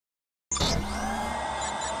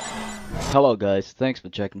Hello guys, thanks for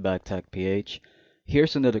checking back TechPH.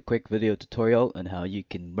 Here's another quick video tutorial on how you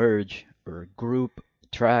can merge or group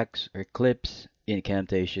tracks or clips in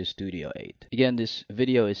Camtasia Studio 8. Again, this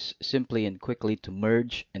video is simply and quickly to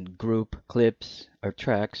merge and group clips or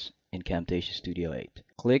tracks in Camtasia Studio 8.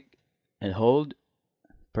 Click and hold,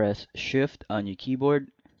 press Shift on your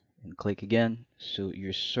keyboard and click again, so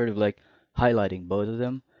you're sort of like highlighting both of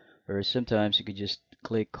them, or sometimes you could just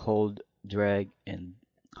click, hold, drag and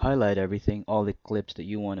highlight everything, all the clips that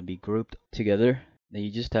you want to be grouped together. Then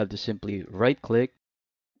you just have to simply right click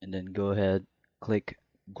and then go ahead, click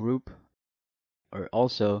group, or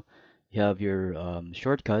also you have your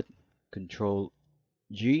shortcut Control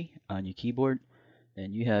G on your keyboard,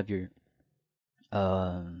 and you have your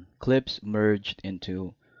clips merged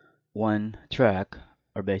into one track,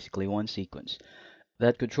 or basically one sequence.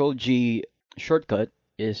 That Control G shortcut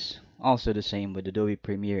is also the same with Adobe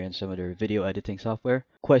Premiere and some other video editing software.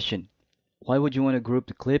 Question: why would you want to group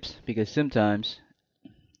the clips? Because sometimes,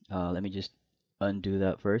 let me just undo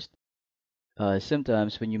that first.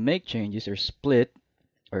 Sometimes when you make changes or split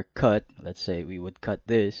or cut, let's say we would cut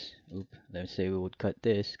this, let's say we would cut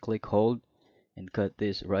this, click hold and cut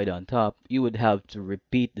this right on top, you would have to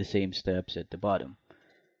repeat the same steps at the bottom.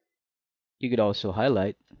 You could also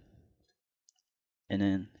highlight and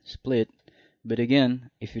then split. But again,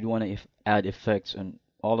 if you'd want to add effects on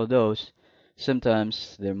all of those,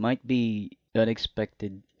 sometimes there might be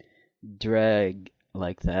unexpected drag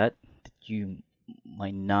like that you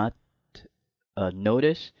might not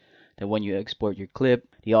notice, that when you export your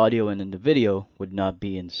clip, the audio and then the video would not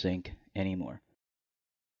be in sync anymore.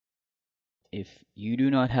 If you do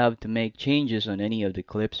not have to make changes on any of the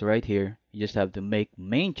clips right here, you just have to make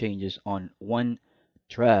main changes on one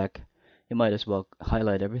track, you might as well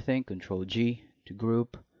highlight everything, Control G to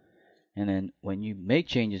group, and then when you make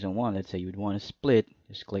changes on one, let's say you would want to split,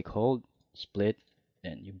 just click hold, split,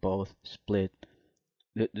 and you both split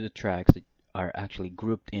the tracks that are actually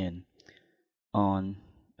grouped in on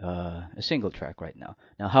a single track right now.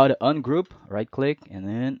 Now how to ungroup, right click and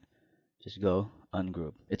then just go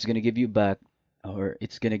ungroup. It's gonna give you back, or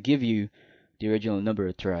it's gonna give you the original number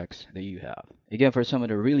of tracks that you have. Again, for some of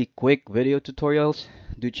the really quick video tutorials,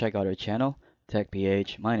 do check out our channel,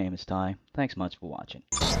 TechPH. My name is Ty. Thanks much for watching.